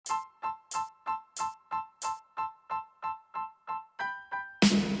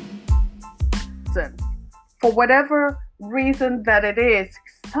reason, for whatever reason that it is,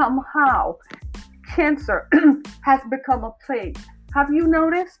 somehow cancer has become a plague. Have you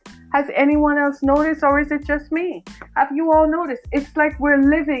noticed? Has anyone else noticed, or is it just me? Have you all noticed? It's like we're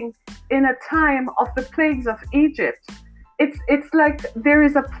living in a time of the plagues of Egypt. It's like there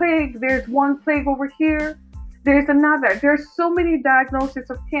is a plague, there's one plague over here, there's another. There's so many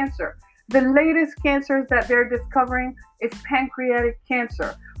diagnoses of cancer. The latest cancers that they're discovering is pancreatic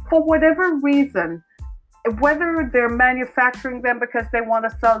cancer. For whatever reason, whether they're manufacturing them because they want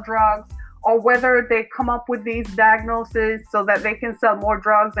to sell drugs, or whether they come up with these diagnoses so that they can sell more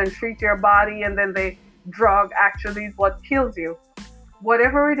drugs and treat your body, and then the drug actually is what kills you.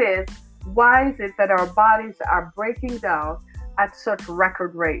 Whatever it is, why is it that our bodies are breaking down at such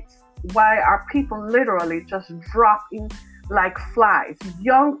record rates? Why are people literally just dropping like flies?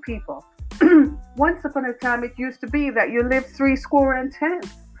 Young people. Once upon a time, it used to be that you lived 70,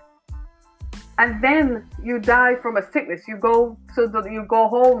 and then you die from a sickness. You go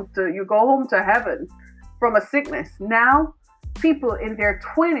home to heaven from a sickness. Now, people in their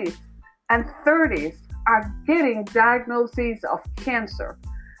 20s and 30s are getting diagnoses of cancer.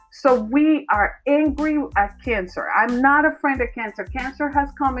 So we are angry at cancer. I'm not a friend of cancer. Cancer has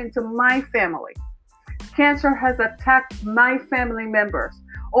come into my family. Cancer has attacked my family members.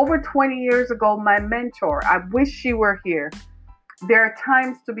 Over 20 years ago, my mentor, I wish she were here. There are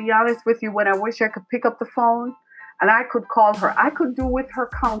times, to be honest with you, when I wish I could pick up the phone and I could call her. I could do with her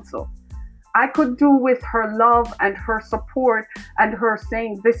counsel. I could do with her love and her support and her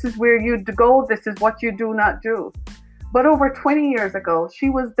saying, this is where you go, this is what you do not do. But over 20 years ago, she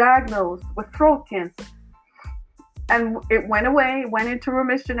was diagnosed with throat cancer. And it went away, went into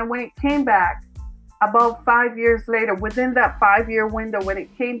remission, and when it came back, about 5 years later, within that 5-year window when it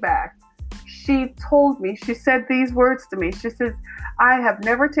came back, she told me, she said these words to me. She says, I have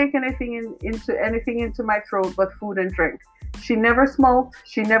never taken anything into my throat but food and drink. She never smoked,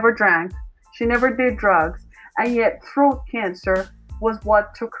 she never drank, she never did drugs, and yet throat cancer was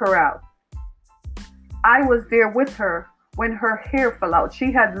what took her out. I was there with her when her hair fell out.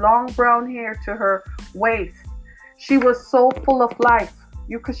 She had long brown hair to her waist. She was so full of life.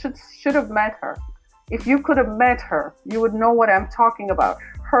 You should have met her. If you could have met her, you would know what I'm talking about.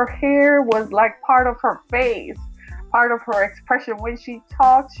 Her hair was like part of her face, part of her expression. When she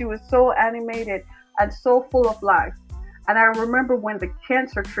talked, she was so animated and so full of life. And I remember when the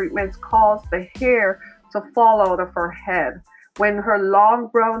cancer treatments caused the hair to fall out of her head, when her long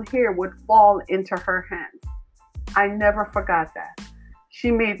brown hair would fall into her hands. I never forgot that.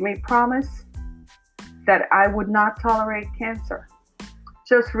 She made me promise that I would not tolerate cancer.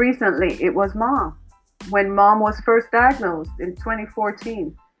 Just recently, it was Mom. When Mom was first diagnosed in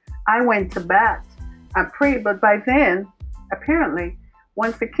 2014, I went to bat and prayed, but by then, apparently,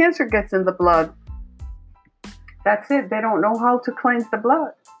 once the cancer gets in the blood, that's it. They don't know how to cleanse the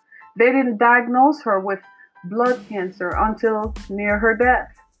blood. They didn't diagnose her with blood cancer until near her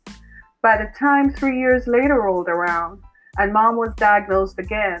death. By the time 3 years later rolled around and Mom was diagnosed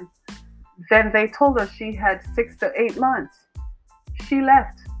again, then they told her she had 6 to 8 months. She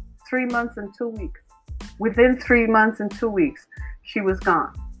left 3 months and 2 weeks. Within 3 months and 2 weeks, she was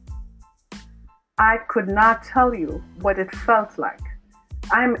gone. I could not tell you what it felt like.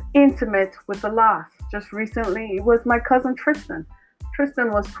 I'm intimate with the loss. Just recently, it was my cousin Tristan.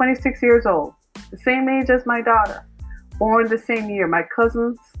 Tristan was 26 years old, the same age as my daughter, born the same year. My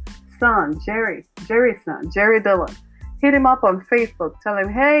cousin's son, Jerry's son, Jerry Dillon, hit him up on Facebook, tell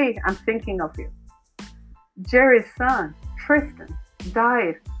him, hey, I'm thinking of you. Jerry's son, Tristan,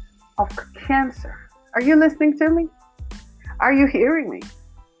 died of cancer. Are you listening to me? Are you hearing me?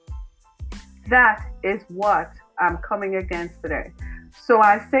 That is what I'm coming against today. So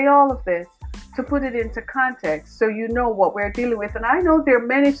I say all of this to put it into context so you know what we're dealing with. And I know there are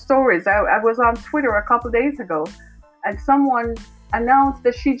many stories. I was on Twitter a couple of days ago, and someone announced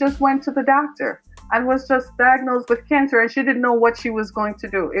that she just went to the doctor and was just diagnosed with cancer, and she didn't know what she was going to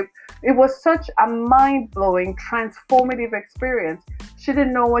do. It was such a mind-blowing, transformative experience. She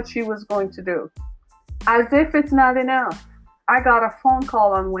didn't know what she was going to do. As if it's not enough, I got a phone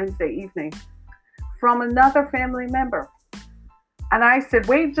call on Wednesday evening from another family member. And I said,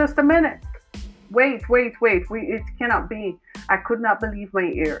 wait just a minute. Wait. It cannot be. I could not believe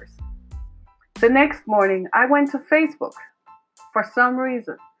my ears. The next morning, I went to Facebook for some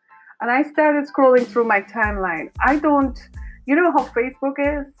reason. And I started scrolling through my timeline. You know how Facebook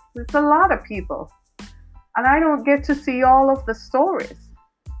is? It's a lot of people. And I don't get to see all of the stories.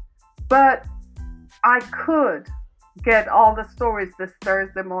 But I could get all the stories this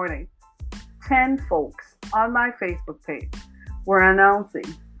Thursday morning. 10 folks on my Facebook page were announcing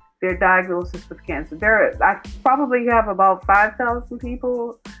their diagnosis with cancer. I probably have about 5,000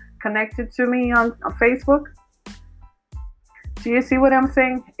 people connected to me on Facebook. Do you see what I'm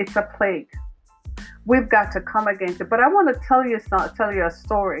saying? It's a plague. We've got to come against it. But I want to tell you a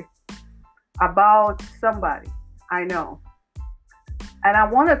story about somebody I know. And I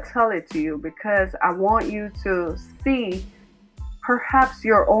want to tell it to you because I want you to see perhaps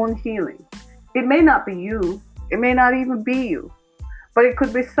your own healing. It may not be you. It may not even be you. But it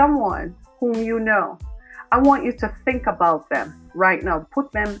could be someone whom you know. I want you to think about them right now.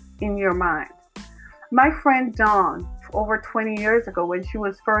 Put them in your mind. My friend Dawn, over 20 years ago, when she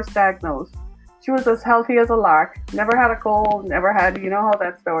was first diagnosed, she was as healthy as a lark, never had a cold, never had, you know how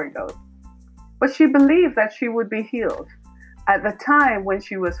that story goes. But she believed that she would be healed. At the time when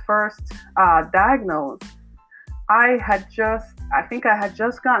she was first diagnosed, I think I had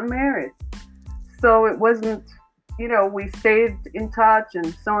just gotten married. So it wasn't, we stayed in touch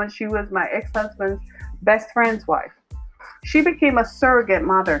and so on. She was my ex-husband's best friend's wife. She became a surrogate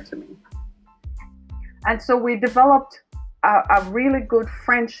mother to me. And so we developed a really good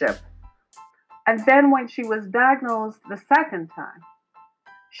friendship. And then when she was diagnosed the second time,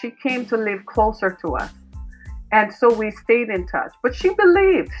 she came to live closer to us. And so we stayed in touch. But she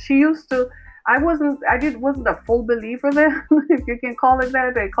believed. She used to. I wasn't a full believer then, if you can call it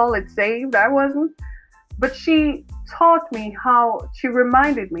that. They call it saved. I wasn't. But she taught me she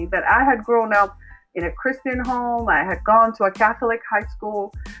reminded me that I had grown up in a Christian home. I had gone to a Catholic high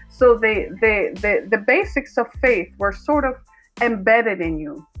school. So the basics of faith were sort of embedded in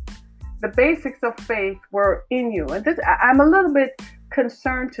you. The basics of faith were in you. And I'm a little bit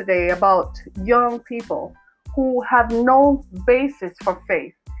concerned today about young people who have no basis for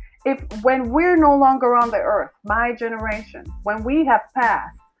faith. When we're no longer on the earth, my generation, when we have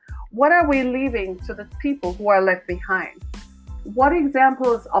passed, what are we leaving to the people who are left behind? What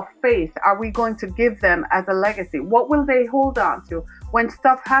examples of faith are we going to give them as a legacy? What will they hold on to when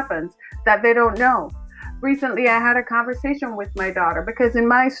stuff happens that they don't know? Recently, I had a conversation with my daughter because in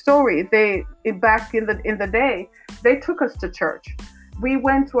my story, back in the day, they took us to church. We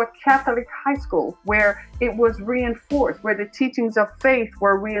went to a Catholic high school where it was reinforced, where the teachings of faith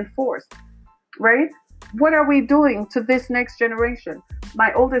were reinforced, right? What are we doing to this next generation?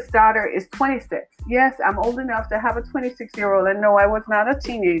 My oldest daughter is 26. Yes, I'm old enough to have a 26-year-old, and no, I was not a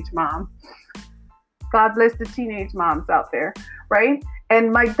teenage mom. God bless the teenage moms out there, right?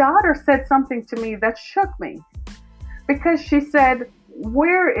 And my daughter said something to me that shook me because she said,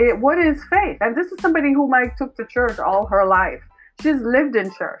 what is faith? And this is somebody whom I took to church all her life. She's lived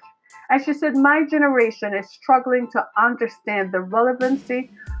in church. And she said, my generation is struggling to understand the relevancy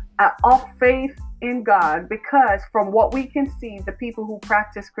of faith in God because from what we can see, the people who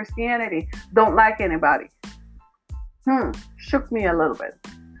practice Christianity don't like anybody. Shook me a little bit.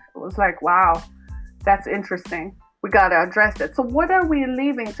 It was like, wow, that's interesting. We got to address it. So what are we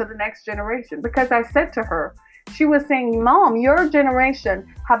leaving to the next generation? Because I said to her, she was saying, Mom, your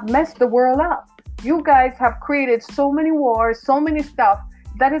generation have messed the world up. You guys have created so many wars, so many stuff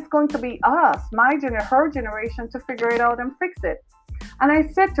that it's going to be us, her generation, to figure it out and fix it. And I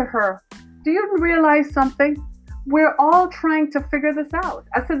said to her, do you realize something? We're all trying to figure this out.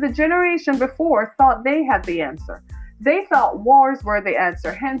 I said the generation before thought they had the answer. They thought wars were the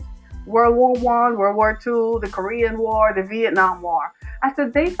answer. Hence, World War I, World War II, the Korean War, the Vietnam War. I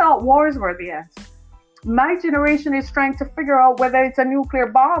said they thought wars were the answer. My generation is trying to figure out whether it's a nuclear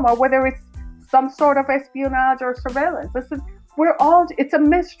bomb or whether it's some sort of espionage or surveillance. I said, it's a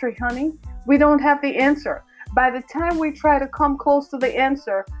mystery, honey. We don't have the answer. By the time we try to come close to the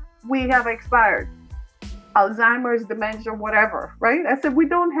answer, we have expired. Alzheimer's, dementia, whatever, right? I said, we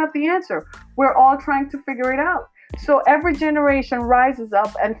don't have the answer. We're all trying to figure it out. So every generation rises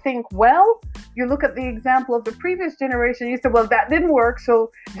up and think, well, you look at the example of the previous generation, you say, well, that didn't work,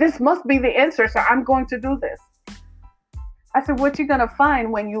 so this must be the answer, so I'm going to do this. I said, what you're going to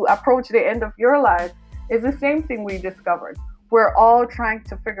find when you approach the end of your life is the same thing we discovered. We're all trying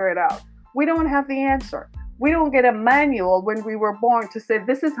to figure it out. We don't have the answer. We don't get a manual when we were born to say,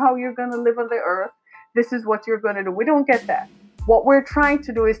 this is how you're going to live on the earth. This is what you're going to do. We don't get that. What we're trying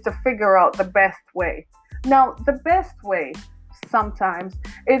to do is to figure out the best way. Now, the best way sometimes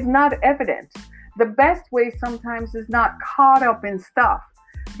is not evident. The best way sometimes is not caught up in stuff.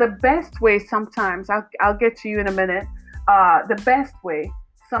 The best way sometimes, I'll get to you in a minute, the best way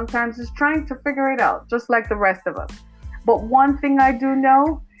sometimes is trying to figure it out, just like the rest of us. But one thing I do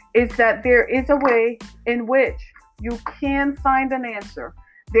know is that there is a way in which you can find an answer.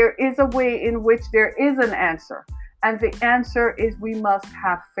 There is a way in which there is an answer. And the answer is we must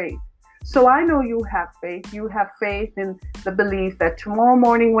have faith. So I know you have faith. You have faith in the belief that tomorrow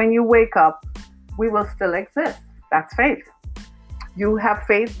morning when you wake up, we will still exist. That's faith. You have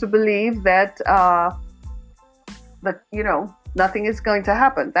faith to believe that nothing is going to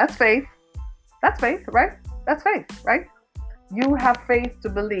happen. That's faith. That's faith, right? That's faith, right? You have faith to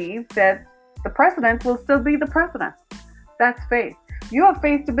believe that the president will still be the president. That's faith. You have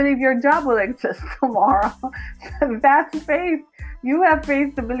faith to believe your job will exist tomorrow. That's faith. You have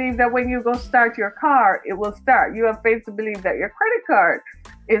faith to believe that when you go start your car, it will start. You have faith to believe that your credit card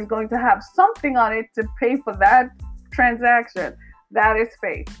is going to have something on it to pay for that transaction. That is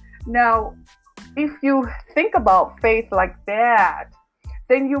faith. Now, if you think about faith like that,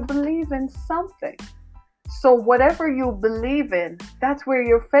 then you believe in something. So whatever you believe in, that's where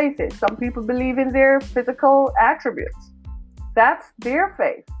your faith is. Some people believe in their physical attributes. That's their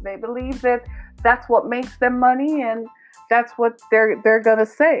faith. They believe that that's what makes them money, and that's what they're gonna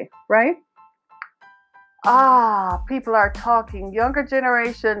say, right? People are talking. Younger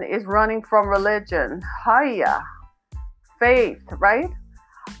generation is running from religion. Hiya. Faith, right?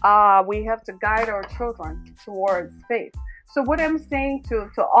 We have to guide our children towards faith. So what I'm saying to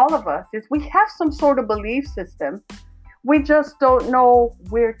all of us is we have some sort of belief system. We just don't know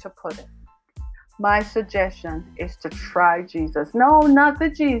where to put it. My suggestion is to try Jesus. No, not the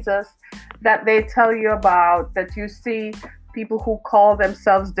Jesus that they tell you about, that you see people who call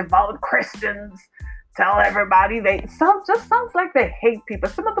themselves devout Christians tell everybody. Just sounds like they hate people.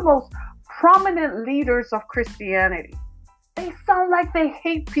 Some of the most prominent leaders of Christianity, they sound like they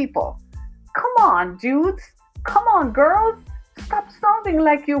hate people. Come on, dudes. Come on, girls. Stop sounding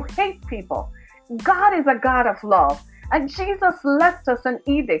like you hate people. God is a God of love. And Jesus left us an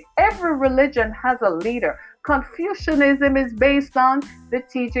edict. Every religion has a leader. Confucianism is based on the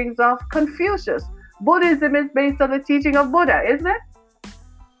teachings of Confucius. Buddhism is based on the teaching of Buddha, isn't it?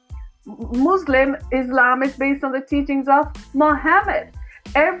 Islam is based on the teachings of Muhammad.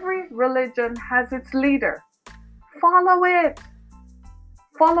 Every religion has its leader. Follow it.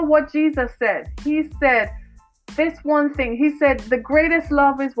 Follow what Jesus said. He said this one thing. He said the greatest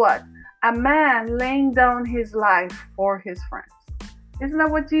love is what? A man laying down his life for his friends. Isn't that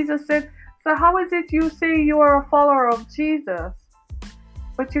what Jesus said? So how is it you say you are a follower of Jesus,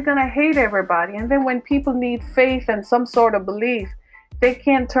 but you're going to hate everybody? And then when people need faith and some sort of belief, they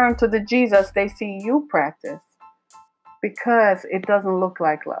can't turn to the Jesus they see you practice because it doesn't look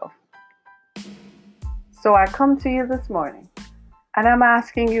like love. So I come to you this morning and I'm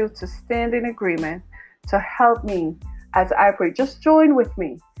asking you to stand in agreement to help me as I pray. Just join with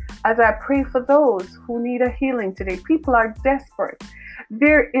me as I pray for those who need a healing today. People are desperate.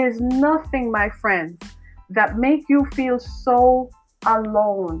 There is nothing, my friends, that make you feel so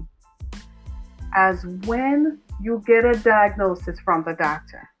alone as when you get a diagnosis from the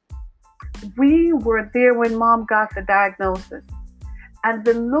doctor. We were there when Mom got the diagnosis, and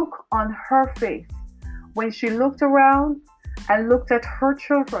the look on her face when she looked around and looked at her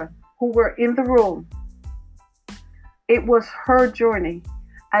children who were in the room, it was her journey.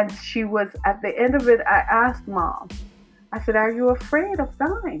 And she was, at the end of it, I asked Mom, I said, are you afraid of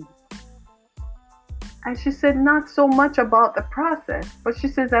dying? And she said, not so much about the process, but she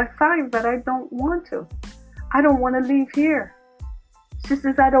says, I find that I don't want to. I don't want to leave here. She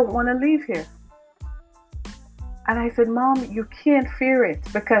says, I don't want to leave here. And I said, Mom, you can't fear it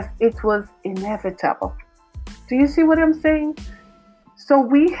because it was inevitable. Do you see what I'm saying? So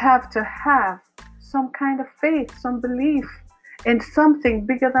we have to have some kind of faith, some belief in something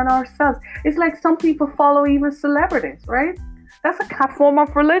bigger than ourselves. It's like some people follow even celebrities, right? That's a form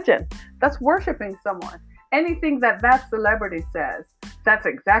of religion. That's worshiping someone. Anything that celebrity says, that's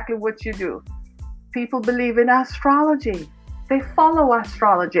exactly what you do. People believe in astrology. They follow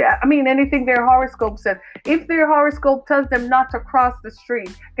astrology. I mean, anything their horoscope says. If their horoscope tells them not to cross the street,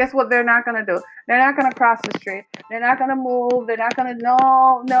 guess what they're not going to do? They're not going to cross the street. They're not going to move. They're not going to,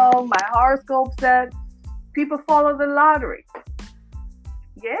 no, my horoscope said. People follow the lottery.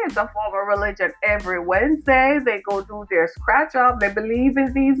 Yeah, it's a form of religion. Every Wednesday, they go do their scratch off. They believe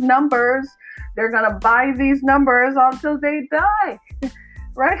in these numbers. They're going to buy these numbers until they die.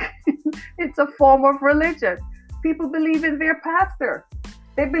 Right? It's a form of religion. People believe in their pastor.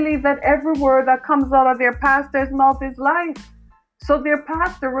 They believe that every word that comes out of their pastor's mouth is life. So their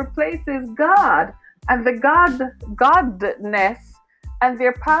pastor replaces God and the godness, and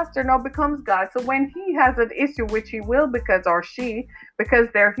their pastor now becomes God. So when he has an issue, which he will because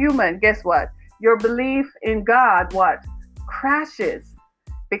they're human, guess what? Your belief in God, what? Crashes.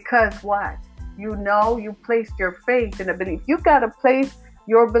 Because what? You placed your faith in a belief. You got to place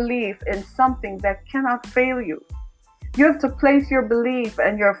your belief in something that cannot fail you. You have to place your belief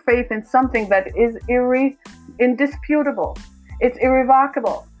and your faith in something that is indisputable. It's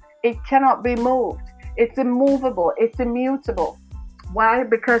irrevocable. It cannot be moved. It's immovable. It's immutable. Why?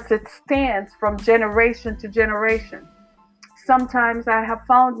 Because it stands from generation to generation. Sometimes I have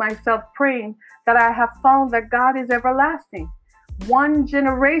found myself praying that I have found that God is everlasting. One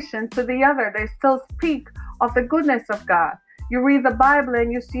generation to the other, they still speak of the goodness of God. You read the Bible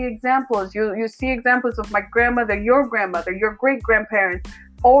and you see examples. You see examples of my grandmother, your great grandparents,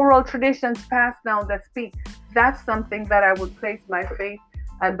 oral traditions passed down that speak. That's something that I would place my faith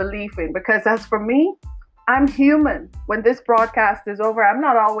and belief in. Because as for me, I'm human. When this broadcast is over, I'm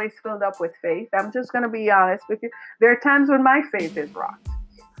not always filled up with faith. I'm just going to be honest with you. There are times when my faith is rocked.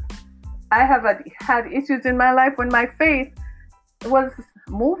 I have had issues in my life when my faith was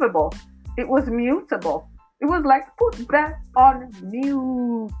movable. It was mutable. It was like, put that on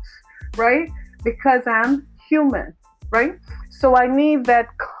mute, right? Because I'm human, right? So I need that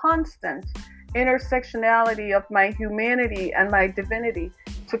constant intersectionality of my humanity and my divinity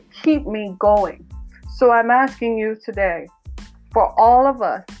to keep me going. So I'm asking you today, for all of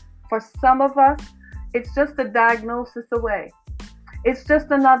us, for some of us, it's just a diagnosis away. It's just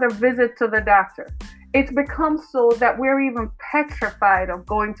another visit to the doctor. It's become so that we're even petrified of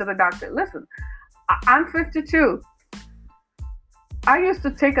going to the doctor. Listen, I'm 52. I used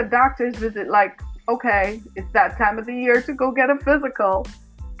to take a doctor's visit like, okay, it's that time of the year to go get a physical.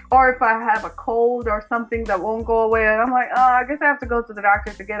 Or if I have a cold or something that won't go away, I'm like, oh, I guess I have to go to the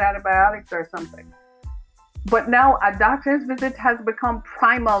doctor to get antibiotics or something. But now a doctor's visit has become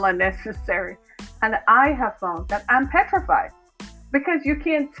primal and necessary. And I have found that I'm petrified because you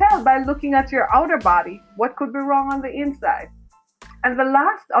can't tell by looking at your outer body what could be wrong on the inside. And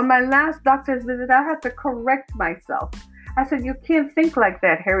on my last doctor's visit, I had to correct myself. I said, you can't think like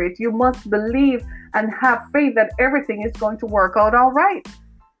that, Harriet. You must believe and have faith that everything is going to work out all right.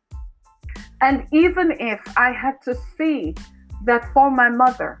 And even if I had to see that for my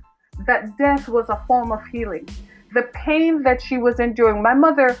mother, that death was a form of healing, the pain that she was enduring. My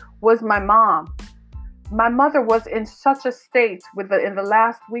mother was my mom. My mother was in such a state in the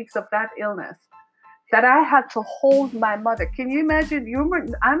last weeks of that illness that I had to hold my mother. Can you imagine?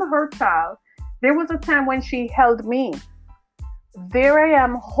 I'm her child. There was a time when she held me. There I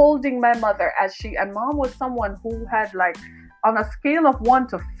am holding my mother and mom was someone who had, like, on a scale of 1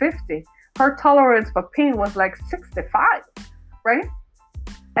 to 50, her tolerance for pain was like 65, right?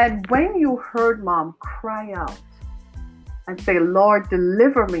 And when you heard mom cry out and say, Lord,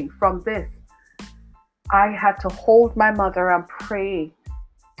 deliver me from this, I had to hold my mother and pray.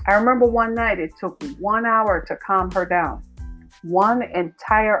 I remember one night it took 1 hour to calm her down. 1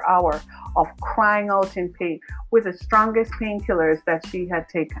 entire hour of crying out in pain with the strongest painkillers that she had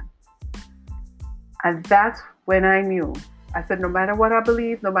taken. And that's when I knew. I said, no matter what I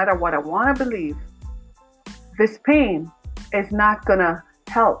believe, no matter what I want to believe, this pain is not going to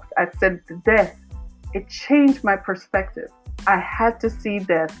help. I said, death, it changed my perspective. I had to see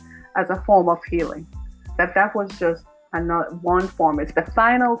death as a form of healing. That was just another one form. It's the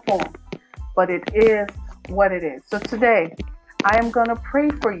final form, but it is what it is. So today, I am going to pray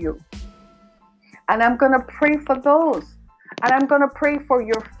for you. And I'm going to pray for those. And I'm going to pray for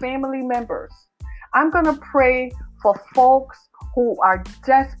your family members. I'm going to pray for folks who are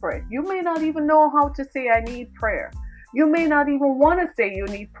desperate. You may not even know how to say, I need prayer. You may not even want to say you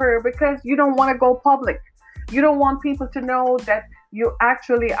need prayer because you don't want to go public. You don't want people to know that you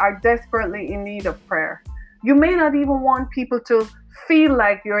actually are desperately in need of prayer. You may not even want people to feel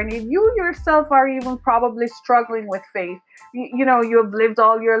like you're in need. You yourself are even probably struggling with faith. You've lived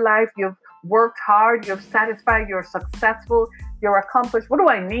all your life. You've worked hard. You're satisfied. You're successful. You're accomplished. What do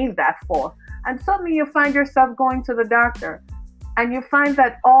I need that for? And suddenly you find yourself going to the doctor and you find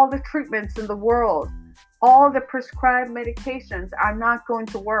that all the treatments in the world, all the prescribed medications are not going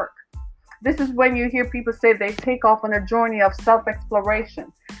to work. This is when you hear people say they take off on a journey of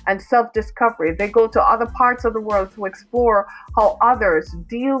self-exploration and self-discovery. They go to other parts of the world to explore how others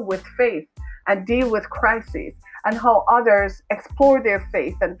deal with faith and deal with crises, and how others explore their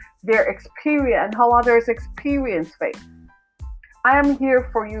faith and their experience, and how others experience faith. I am here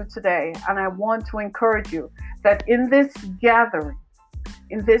for you today, and I want to encourage you that in this gathering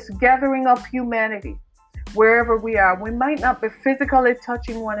of humanity, wherever we are, we might not be physically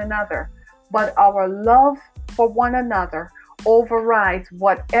touching one another, but our love for one another overrides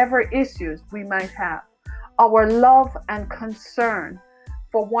whatever issues we might have. Our love and concern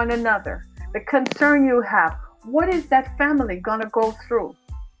for one another, the concern you have, what is that family going to go through?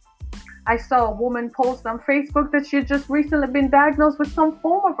 I saw a woman post on Facebook that she had just recently been diagnosed with some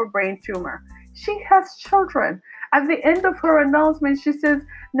form of a brain tumor. She has children, At the end of her announcement, she says,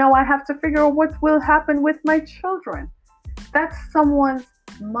 now I have to figure out what will happen with my children. That's someone's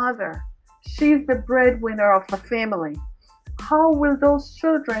mother. She's the breadwinner of a family. How will those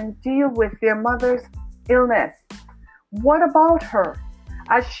children deal with their mother's illness? What about her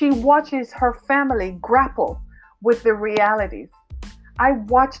as she watches her family grapple with the realities? I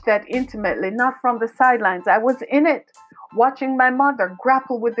watched that intimately, not from the sidelines. I was in it, watching my mother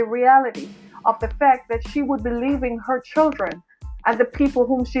grapple with the reality of the fact that she would be leaving her children and the people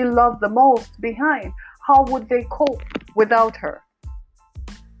whom she loved the most behind. How would they cope without her?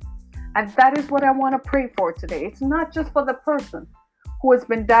 And that is what I want to pray for today. It's not just for the person who has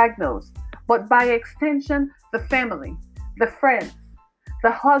been diagnosed, but by extension, the family, the friends,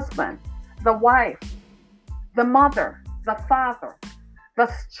 the husband, the wife, the mother, the father, the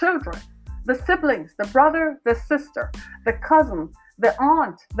children, the siblings, the brother, the sister, the cousin, the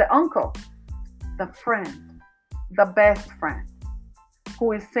aunt, the uncle, the friend, the best friend,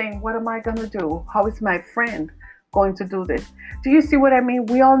 who is saying, what am I going to do? How is my friend going to do this? Do you see what I mean?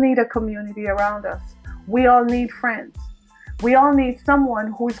 We all need a community around us. We all need friends. We all need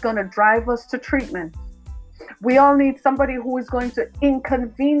someone who is going to drive us to treatment. We all need somebody who is going to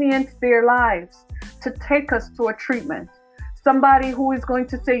inconvenience their lives to take us to a treatment. Somebody who is going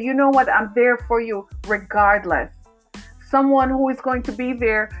to say, you know what, I'm there for you regardless. Someone who is going to be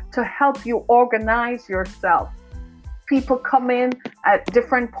there to help you organize yourself. People come in at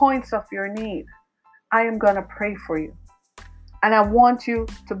different points of your need. I am going to pray for you. And I want you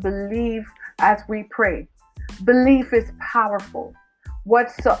to believe as we pray. Belief is powerful.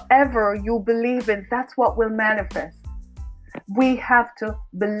 Whatsoever you believe in, that's what will manifest. We have to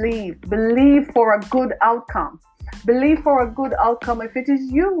believe. Believe for a good outcome. Believe for a good outcome if it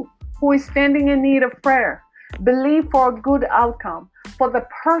is you who is standing in need of prayer. Believe for a good outcome for the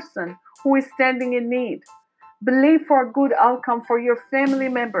person who is standing in need. Believe for a good outcome for your family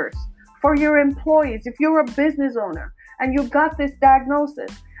members, for your employees. If you're a business owner and you got this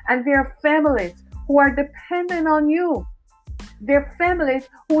diagnosis and there are families who are dependent on you, there are families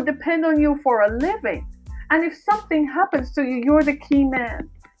who depend on you for a living. And if something happens to you, you're the key man.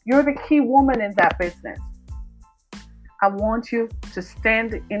 You're the key woman in that business. I want you to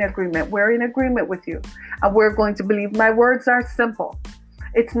stand in agreement. We're in agreement with you. And we're going to believe. My words are simple.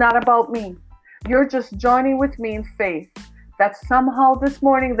 It's not about me. You're just joining with me in faith that somehow this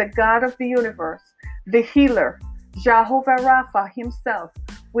morning the God of the universe, the healer, Jehovah Rapha himself,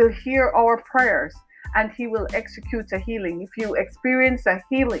 will hear our prayers and he will execute a healing. If you experience a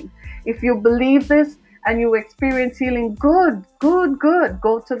healing, if you believe this and you experience healing, good. Go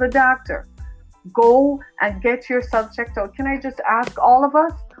to the doctor. Go and get yourself checked out. Can I just ask all of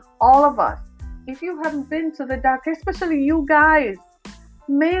us, if you haven't been to the doctor, especially you guys,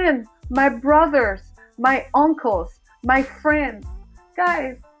 man, my brothers, my uncles, my friends,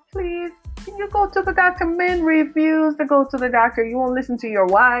 guys, please, can you go to the doctor? Men refuse to go to the doctor. You won't listen to your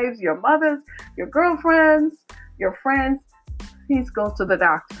wives, your mothers, your girlfriends, your friends. Please go to the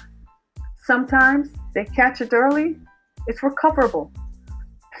doctor. Sometimes they catch it early. It's recoverable.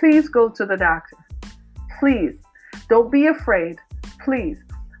 Please go to the doctor. Please. Don't be afraid. Please.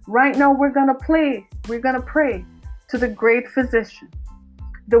 Right now we're going to pray. We're going to pray to the great physician,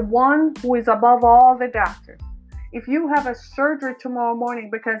 the one who is above all the doctors. If you have a surgery tomorrow morning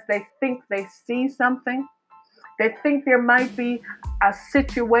because they think they see something, they think there might be a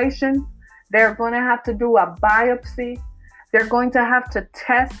situation, they're going to have to do a biopsy, they're going to have to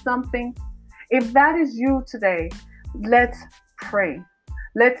test something. If that is you today, let's pray.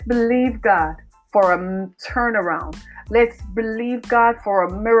 Let's believe God for a turnaround. Let's believe God for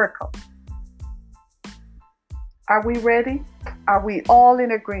a miracle. Are we ready? Are we all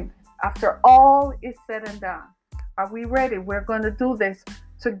in agreement? After all is said and done, are we ready? We're going to do this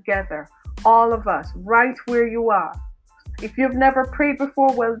together. All of us, right where you are. If you've never prayed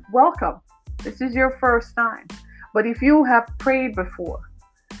before, well, welcome. This is your first time. But if you have prayed before,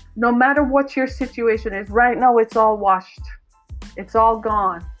 no matter what your situation is, right now it's all washed. It's all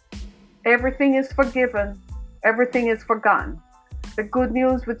gone. Everything is forgiven. Everything is forgotten. The good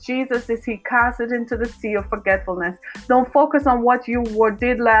news with Jesus is he cast it into the sea of forgetfulness. Don't focus on what you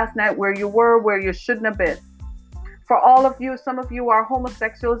did last night, where you were, where you shouldn't have been. For all of you, some of you are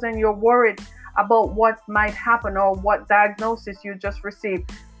homosexuals and you're worried about what might happen or what diagnosis you just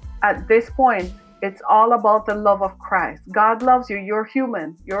received. At this point, it's all about the love of Christ. God loves you. You're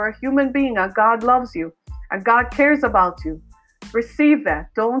human. You're a human being and God loves you and God cares about you. Receive that.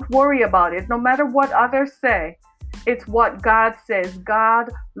 Don't worry about it. No matter what others say, it's what God says. God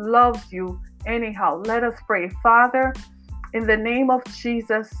loves you anyhow. Let us pray. Father, in the name of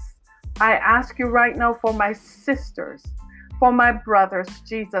Jesus, I ask you right now for my sisters, for my brothers,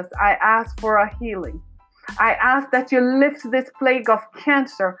 Jesus. I ask for a healing. I ask that you lift this plague of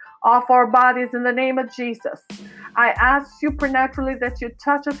cancer off our bodies in the name of Jesus. I ask supernaturally that you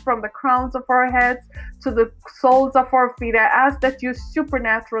touch us from the crowns of our heads to the soles of our feet. I ask that you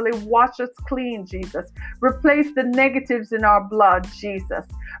supernaturally wash us clean, Jesus. Replace the negatives in our blood, Jesus.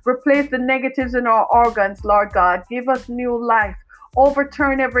 Replace the negatives in our organs, Lord God. Give us new life.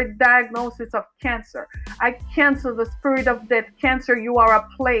 Overturn every diagnosis of cancer. I cancel the spirit of death. Cancer, you are a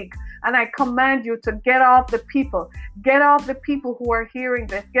plague. And I command you to get off the people. Get off the people who are hearing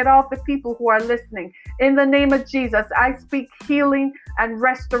this. Get off the people who are listening. In the name of Jesus, I speak healing and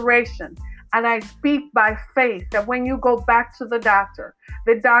restoration. And I speak by faith that when you go back to the doctor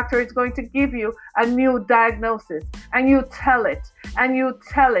is going to give you a new diagnosis. And you tell it, and you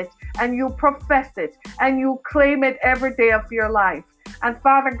tell it, and you profess it, and you claim it every day of your life. And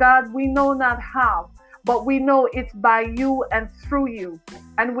Father God, we know not how, but we know it's by you and through you.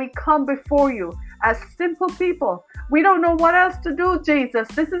 And we come before you as simple people. We don't know what else to do, Jesus.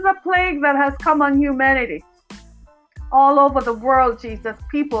 This is a plague that has come on humanity. All over the world, Jesus,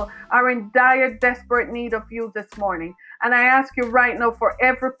 people are in dire, desperate need of you this morning. And I ask you right now for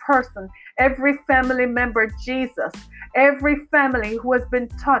every person, every family member, Jesus, every family who has been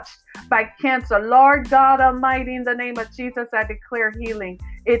touched by cancer. Lord God Almighty, in the name of Jesus, I declare healing.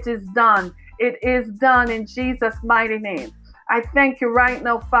 It is done. It is done in Jesus' mighty name. I thank you right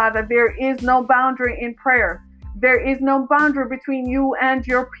now, Father. There is no boundary in prayer. There is no boundary between you and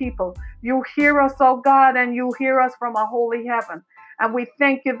your people. You hear us, oh God, and you hear us from a holy heaven. And we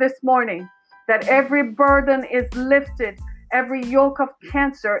thank you this morning that every burden is lifted. Every yoke of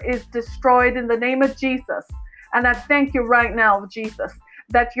cancer is destroyed in the name of Jesus. And I thank you right now, Jesus,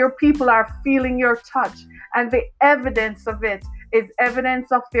 that your people are feeling your touch. And the evidence of it is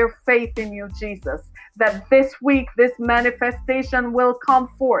evidence of their faith in you, Jesus. That this week, this manifestation will come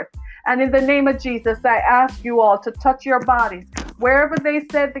forth. And in the name of Jesus, I ask you all to touch your bodies. Wherever they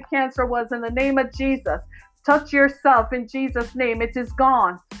said the cancer was, in the name of Jesus, touch yourself in Jesus' name. It is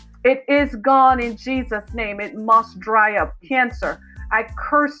gone. It is gone in Jesus' name. It must dry up. Cancer, I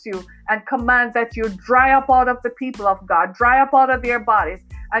curse you and command that you dry up out of the people of God, dry up out of their bodies,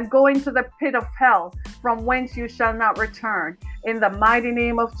 and go into the pit of hell from whence you shall not return. In the mighty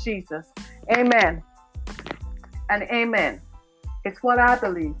name of Jesus. Amen and amen. It's what I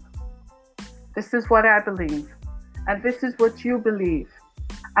believe. This is what I believe. And this is what you believe.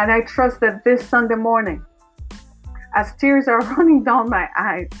 And I trust that this Sunday morning, as tears are running down my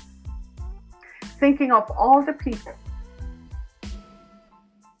eyes, thinking of all the people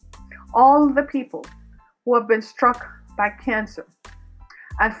who have been struck by cancer,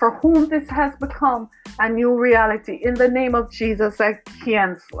 and for whom this has become a new reality, in the name of Jesus, I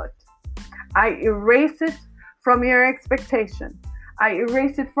cancel it. I erase it from your expectation. I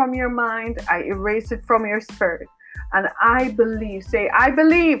erase it from your mind. I erase it from your spirit. And I believe. Say, I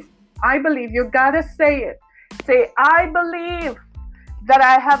believe. I believe. You got to say it. Say, I believe that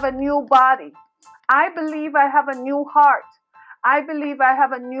I have a new body. I believe I have a new heart. I believe I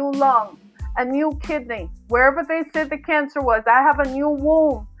have a new lung, a new kidney. Wherever they said the cancer was, I have a new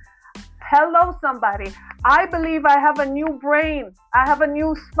womb. Hello, somebody. I believe I have a new brain. I have a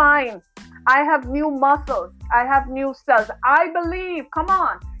new spine. I have new muscles. I have new cells. I believe. Come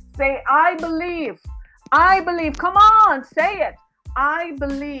on. Say, I believe. I believe. Come on. Say it. I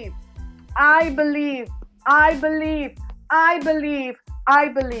believe. I believe. I believe. I believe. I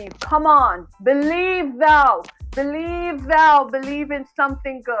believe. Come on. Believe thou. Believe thou. Believe in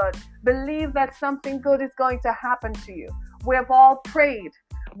something good. Believe that something good is going to happen to you. We have all prayed.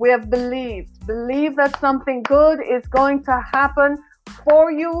 We have believed. Believe that something good is going to happen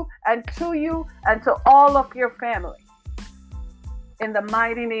for you and to all of your family. In the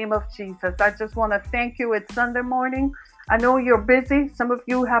mighty name of Jesus, I just want to thank you. It's Sunday morning. I know you're busy. Some of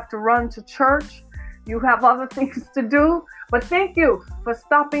you have to run to church. You have other things to do. But thank you for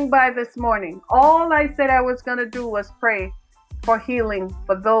stopping by this morning. All I said I was going to do was pray for healing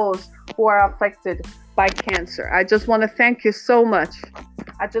for those who are affected by cancer. I just want to thank you so much.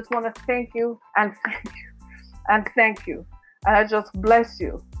 I just want to thank you and thank you and thank you. And I just bless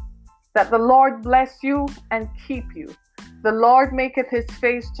you. That the Lord bless you and keep you. The Lord maketh his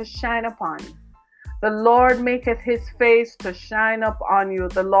face to shine upon you. The Lord maketh his face to shine upon you.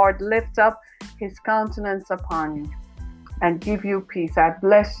 The Lord lift up his countenance upon you and give you peace. I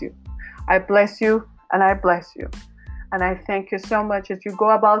bless you. I bless you and I bless you. And I thank you so much. As you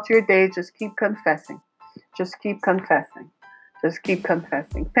go about your day, just keep confessing. Just keep confessing. Just keep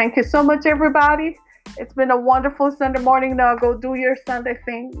confessing. Thank you so much, everybody. It's been a wonderful Sunday morning. Now go do your Sunday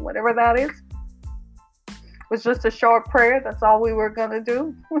thing, whatever that is. It was just a short prayer. That's all we were going to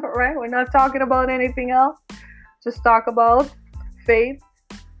do, right? We're not talking about anything else. Just talk about faith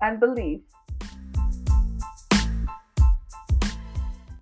and belief.